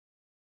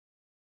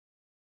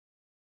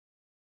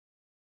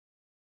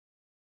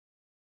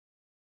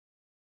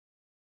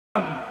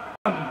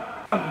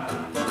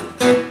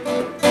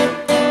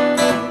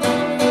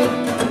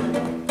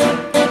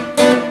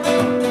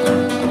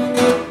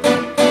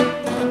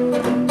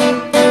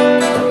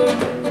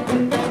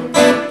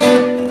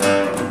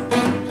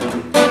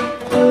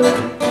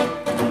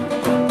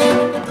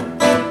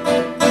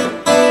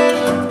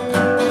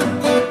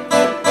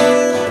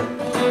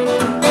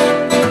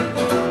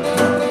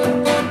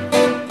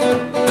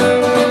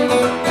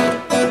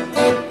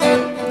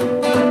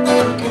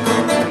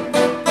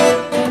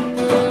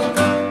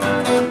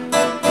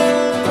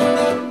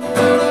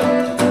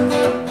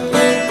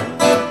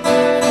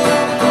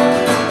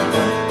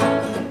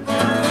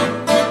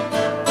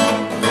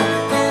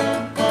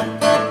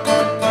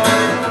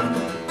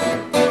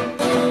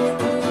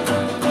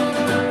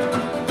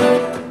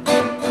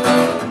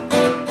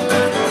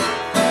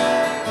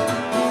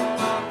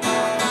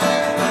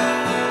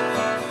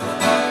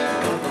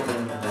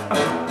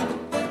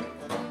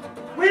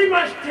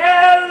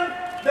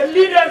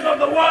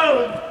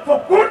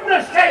For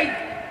goodness sake,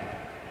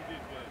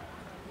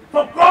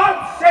 for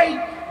God's sake,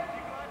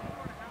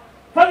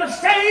 for the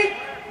sake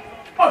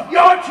of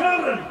your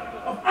children,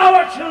 of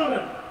our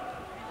children,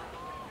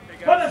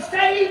 for the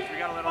sake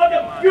of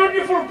the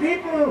beautiful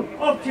people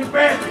of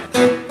Tibet.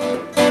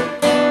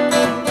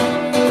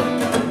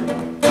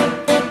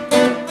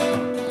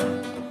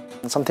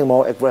 Something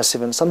more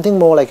aggressive and something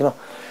more like,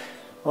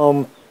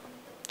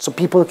 so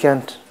people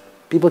can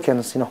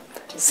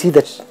see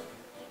that.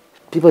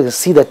 People can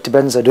see that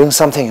Tibetans are doing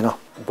something,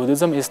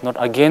 Buddhism is not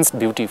against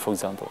beauty, for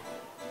example.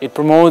 It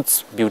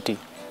promotes beauty.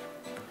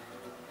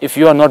 If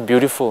you are not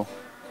beautiful,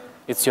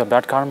 it's your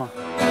bad karma.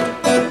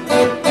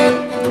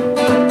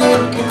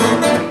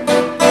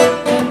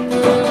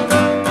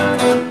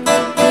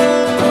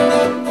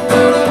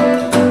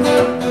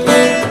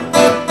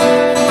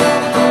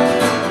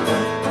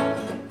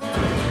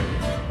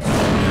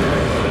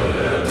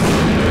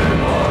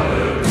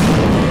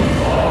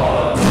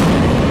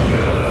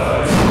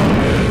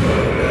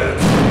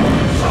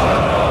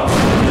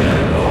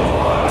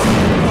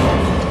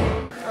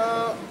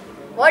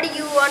 What do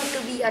you want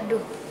to be, Addu?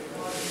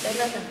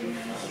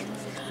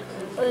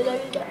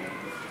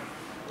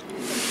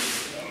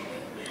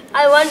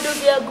 I want to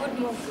be a good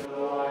monk.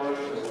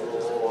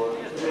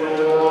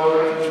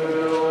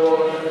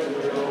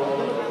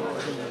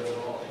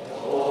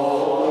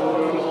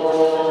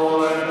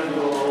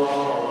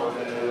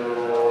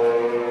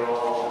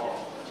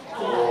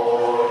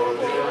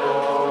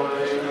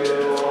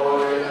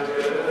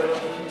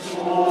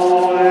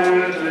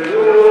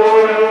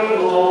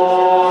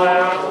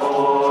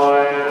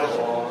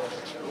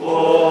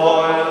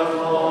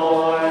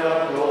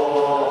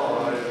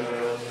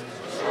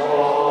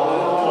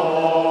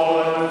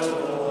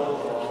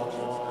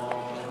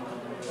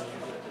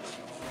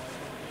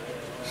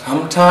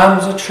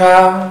 Sometimes a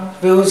child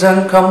feels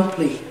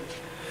incomplete,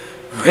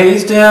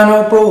 raised in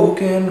a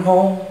broken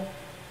home.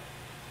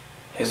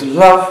 His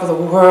love for the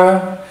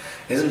world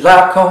is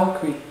like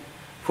concrete,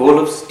 full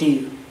of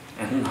steel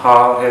and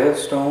hard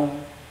as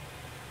stone.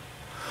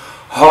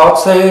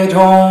 Hearts they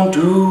don't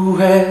do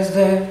as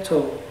they're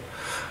told,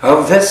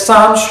 of this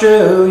I'm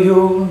sure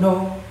you'll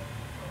know.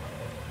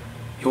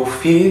 You'll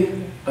feel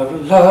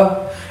of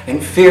love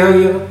and feel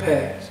your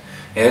past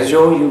as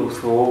your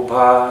youthful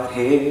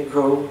body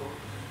grows.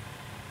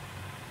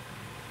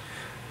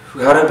 You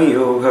gotta be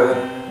your girl,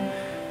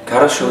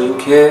 gotta show you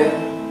care.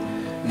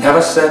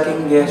 Never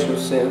second guess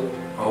yourself,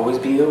 always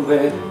be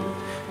aware.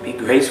 Be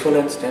graceful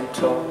and stand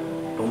tall,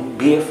 don't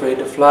be afraid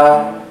to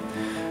fly.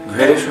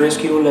 Greatest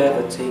risk you'll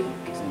ever take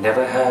is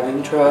never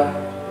having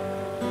tried.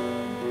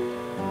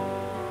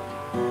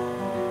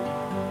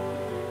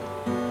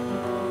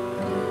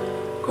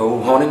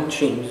 Go on and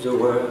change the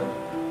world.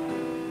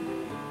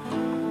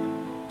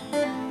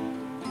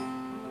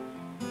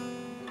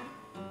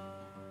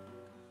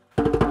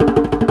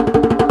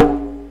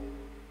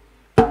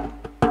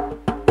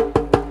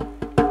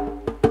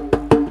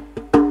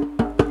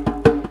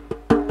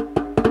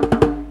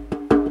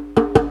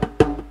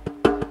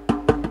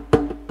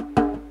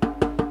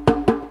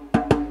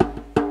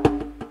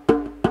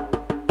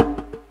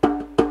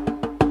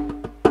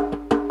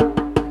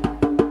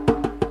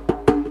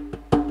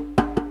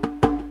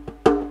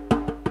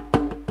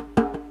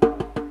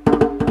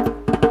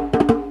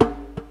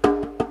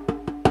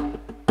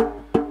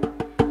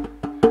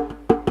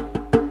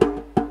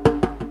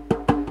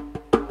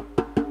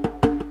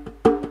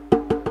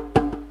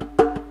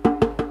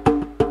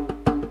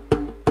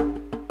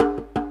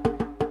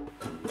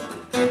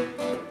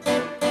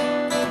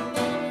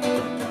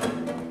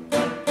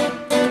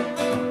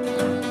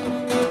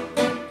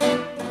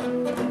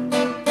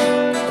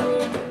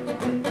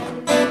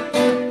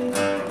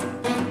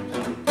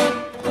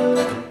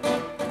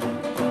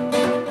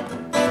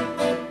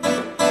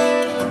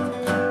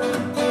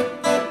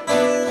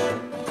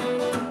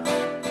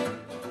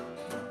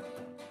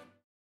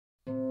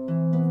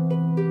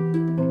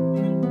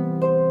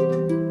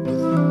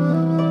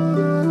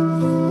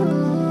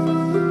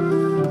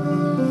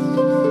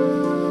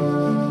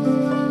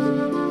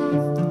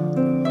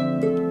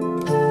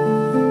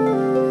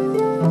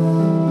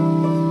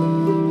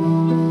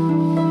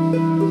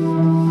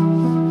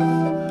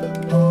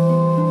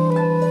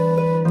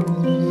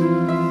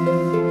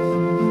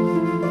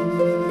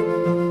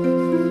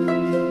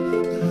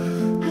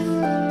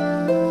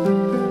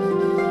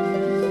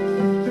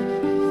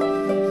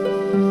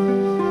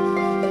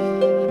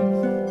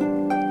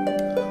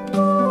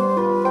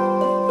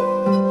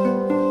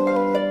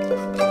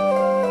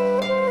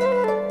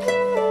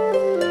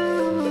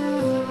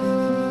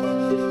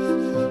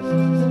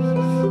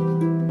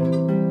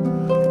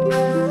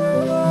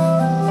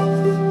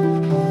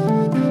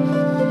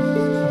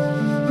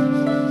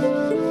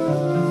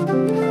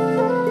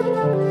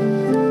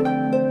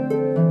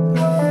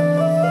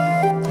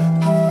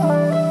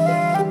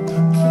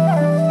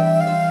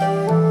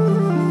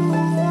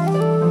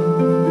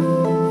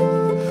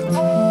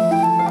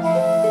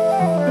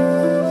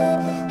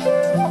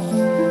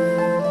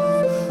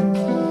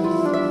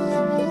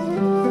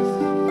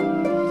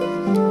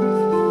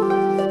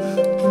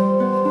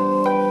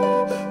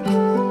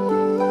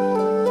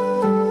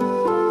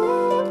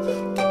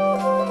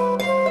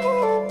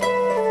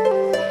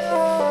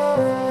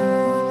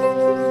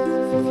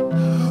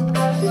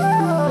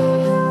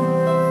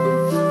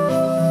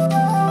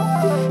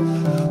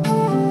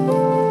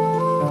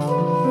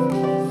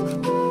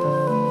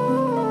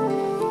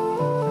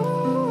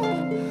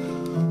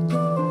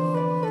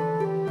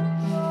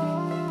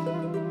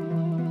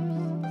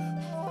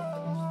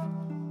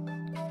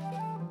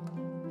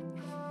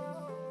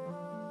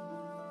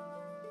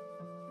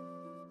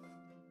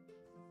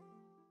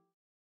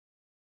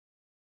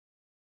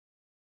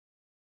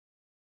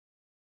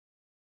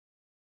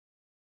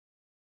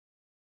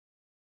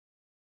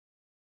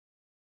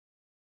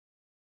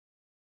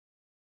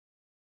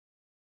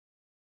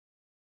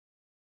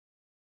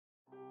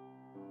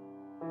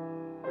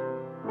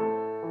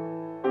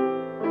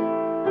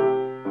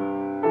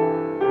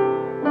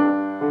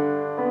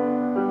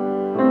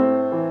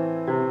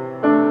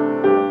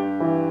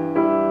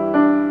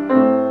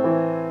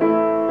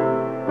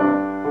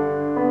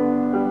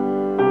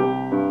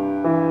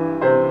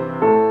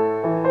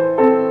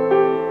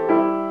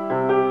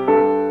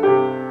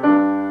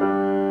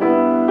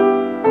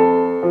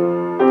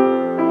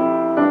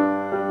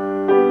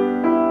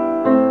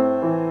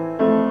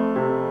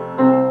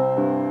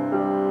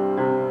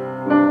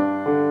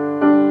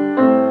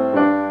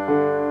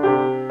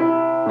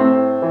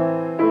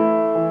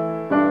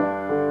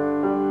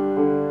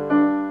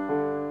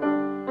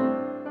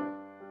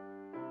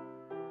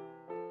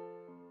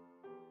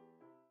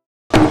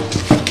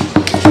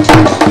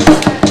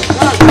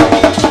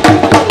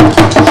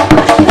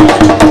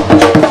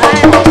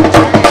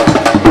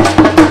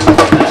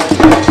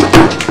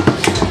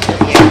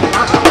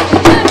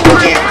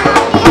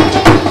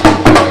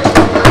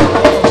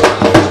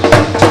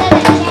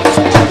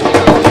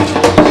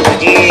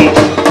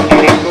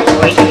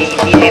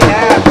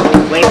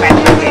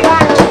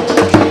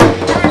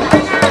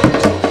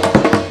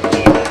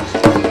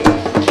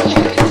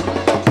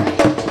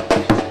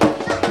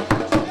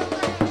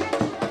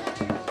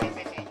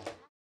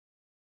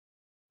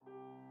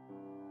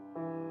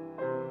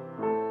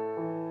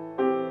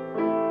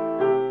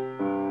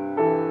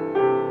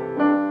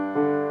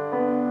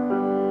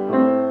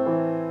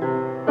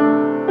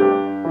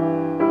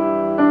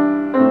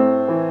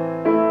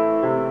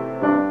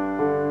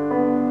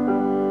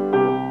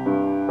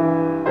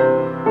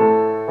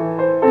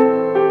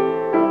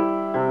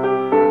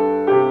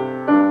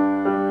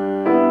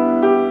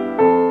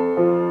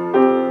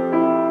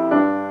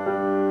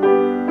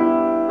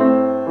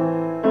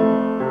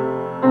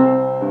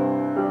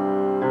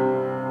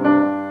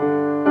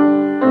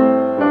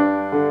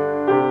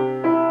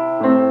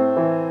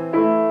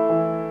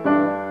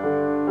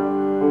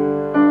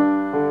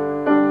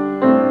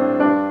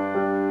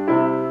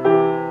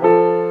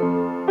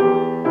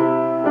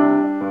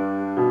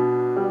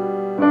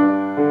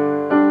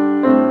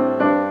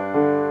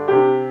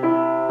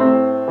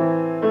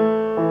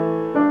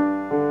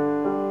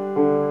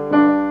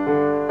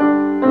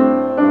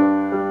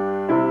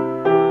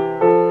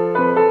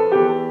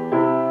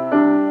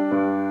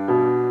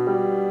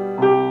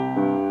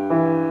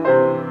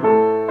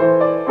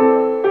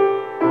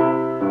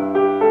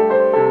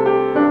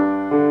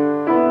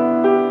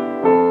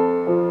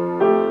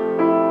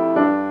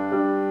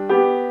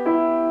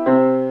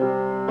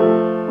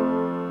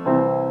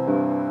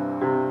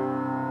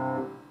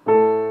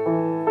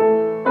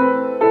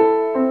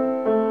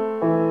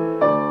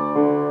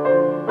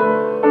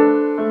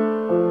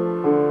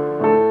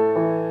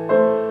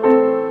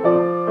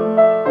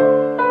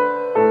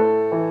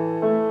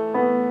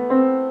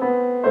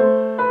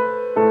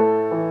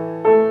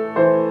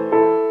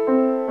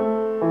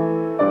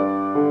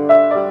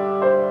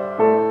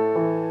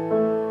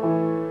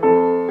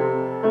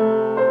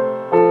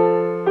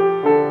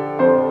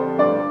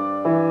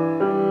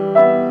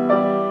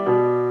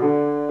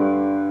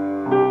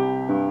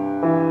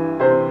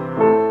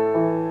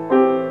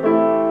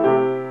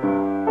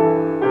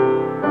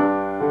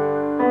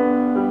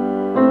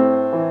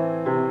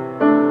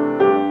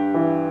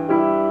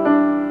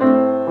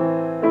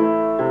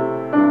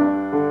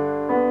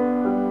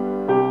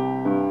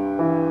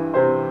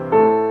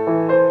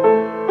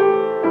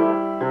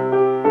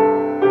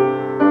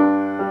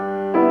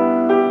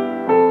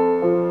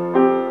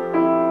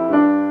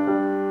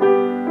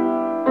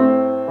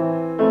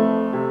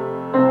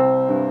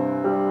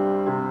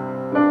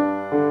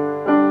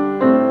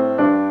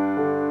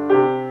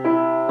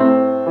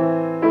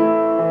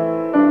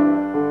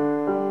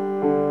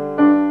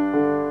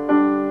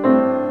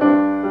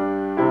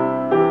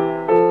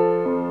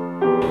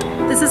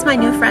 my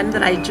new friend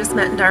that I just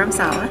met in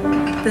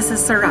Dharamsala. This is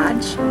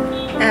Suraj.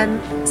 And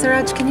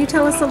Suraj, can you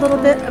tell us a little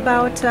bit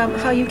about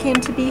how you came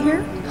to be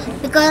here?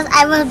 Because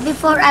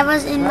before I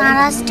was in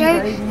Maharashtra,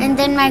 and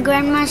then my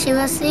grandma, she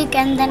was sick,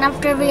 and then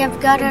after we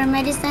have got her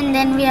medicine,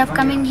 then we have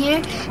come in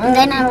here, and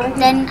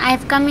then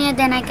I've come here,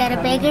 then I got a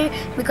beggar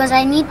because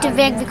I need to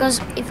beg, because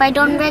if I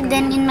don't beg,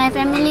 then in my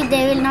family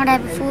they will not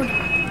have food.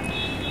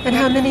 And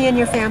how many in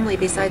your family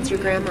besides your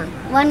grandma?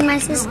 One my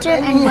sister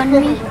and one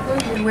me.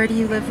 And where do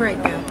you live right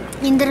now?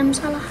 In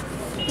Dharamsala.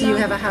 Do you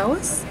have a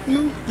house?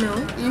 No. No?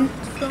 And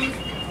so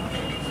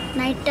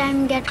night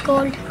time get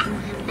cold,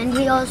 and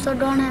we also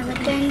don't have a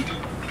tent.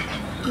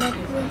 But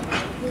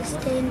we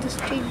stay in the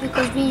street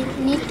because we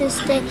need to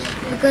stay,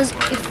 because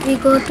if we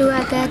go to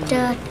a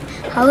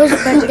house,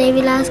 but they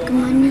will ask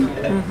money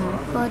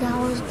for the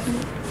house.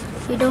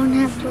 And we don't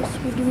have those.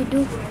 What do we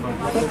do?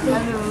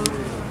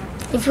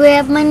 If we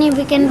have money,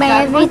 we can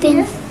buy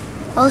everything.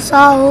 Also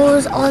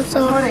house,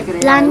 also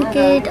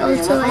blanket,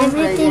 also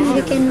everything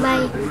we can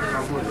buy.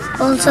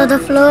 Also the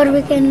floor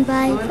we can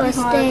buy for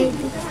stay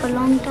for a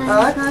long time.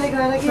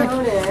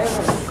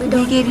 But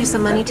We gave you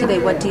some money today.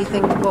 What do you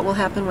think? What will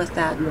happen with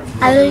that?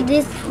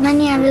 this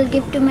money I will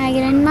give to my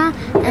grandma,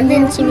 and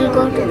then she will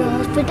go to the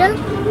hospital.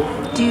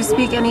 Do you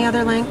speak any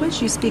other language?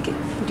 Do you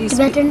Tibetan.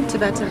 speak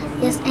Tibetan?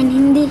 Yes, and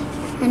Hindi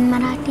and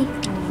Marathi.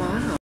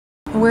 Wow.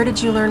 Where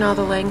did you learn all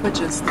the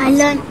languages? I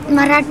learned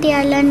Marathi,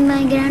 I learned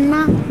my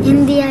grandma.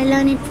 Hindi, I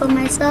learned it for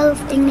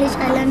myself. English,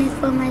 I learned it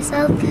for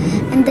myself.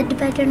 And the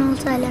Tibetan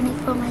also, I learned it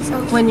for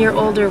myself. When you're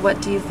older,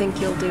 what do you think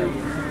you'll do?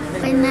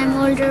 When I'm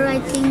older, I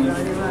think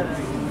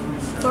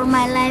for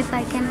my life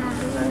I cannot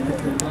do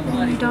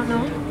anything. You don't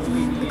know?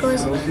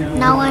 Because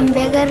now I'm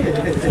beggar,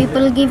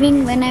 people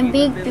giving. When I'm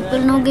big, people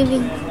no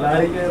giving.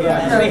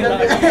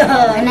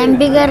 When I'm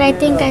bigger, I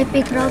think I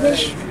pick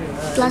rubbish,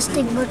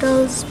 plastic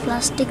bottles,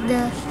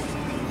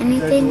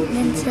 anything,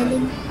 then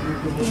selling,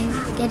 then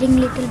getting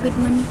little bit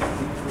money.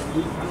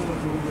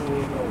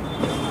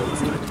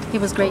 It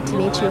was great to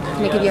meet you.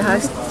 Can I give you a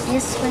hug?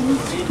 Yes, funny.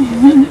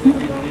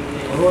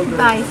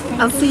 Bye.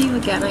 I'll see you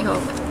again, I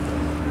hope.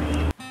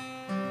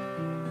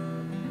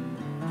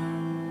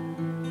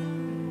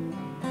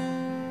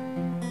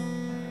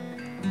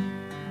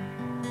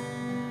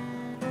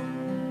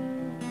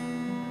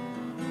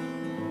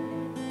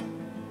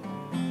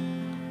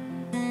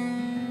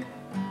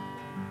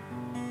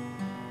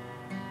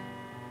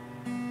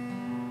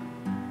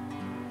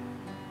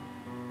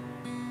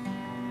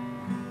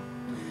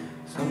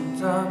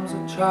 Sometimes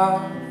a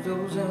child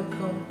feels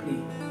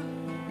incomplete,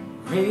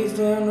 raised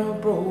in a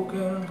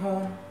broken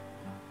home.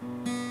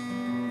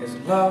 His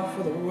love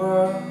for the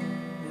world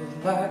is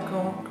like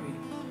concrete,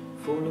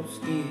 full of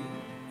steel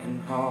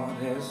and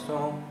hard as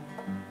stone.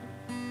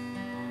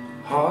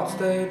 Hearts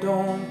they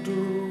don't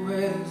do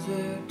as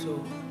they're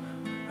told,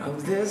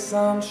 of this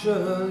I'm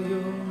sure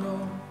you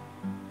know.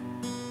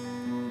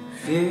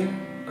 Fear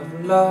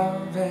of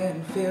love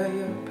and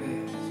failure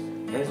pass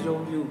as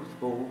your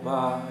youthful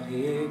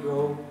body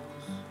grows.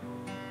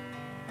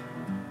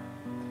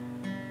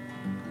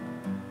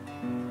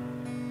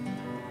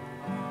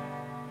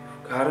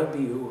 You've gotta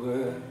be a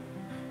word,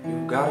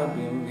 you've gotta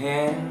be a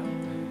man.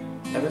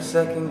 Never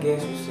second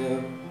guess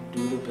yourself,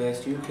 do the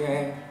best you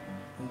can.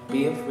 Don't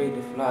be afraid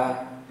to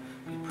fly,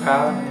 be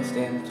proud and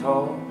stand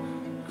tall.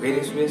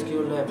 Greatest risk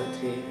you'll ever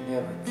take,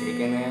 never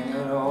taking any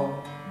at all.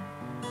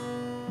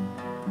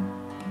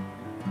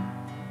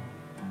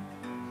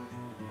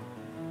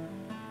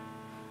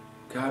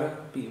 Gotta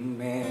be a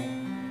man.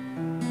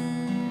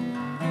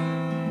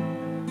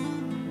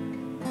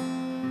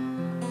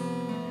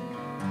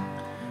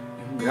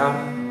 You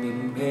gotta be a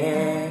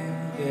man,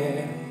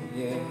 yeah,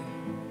 yeah.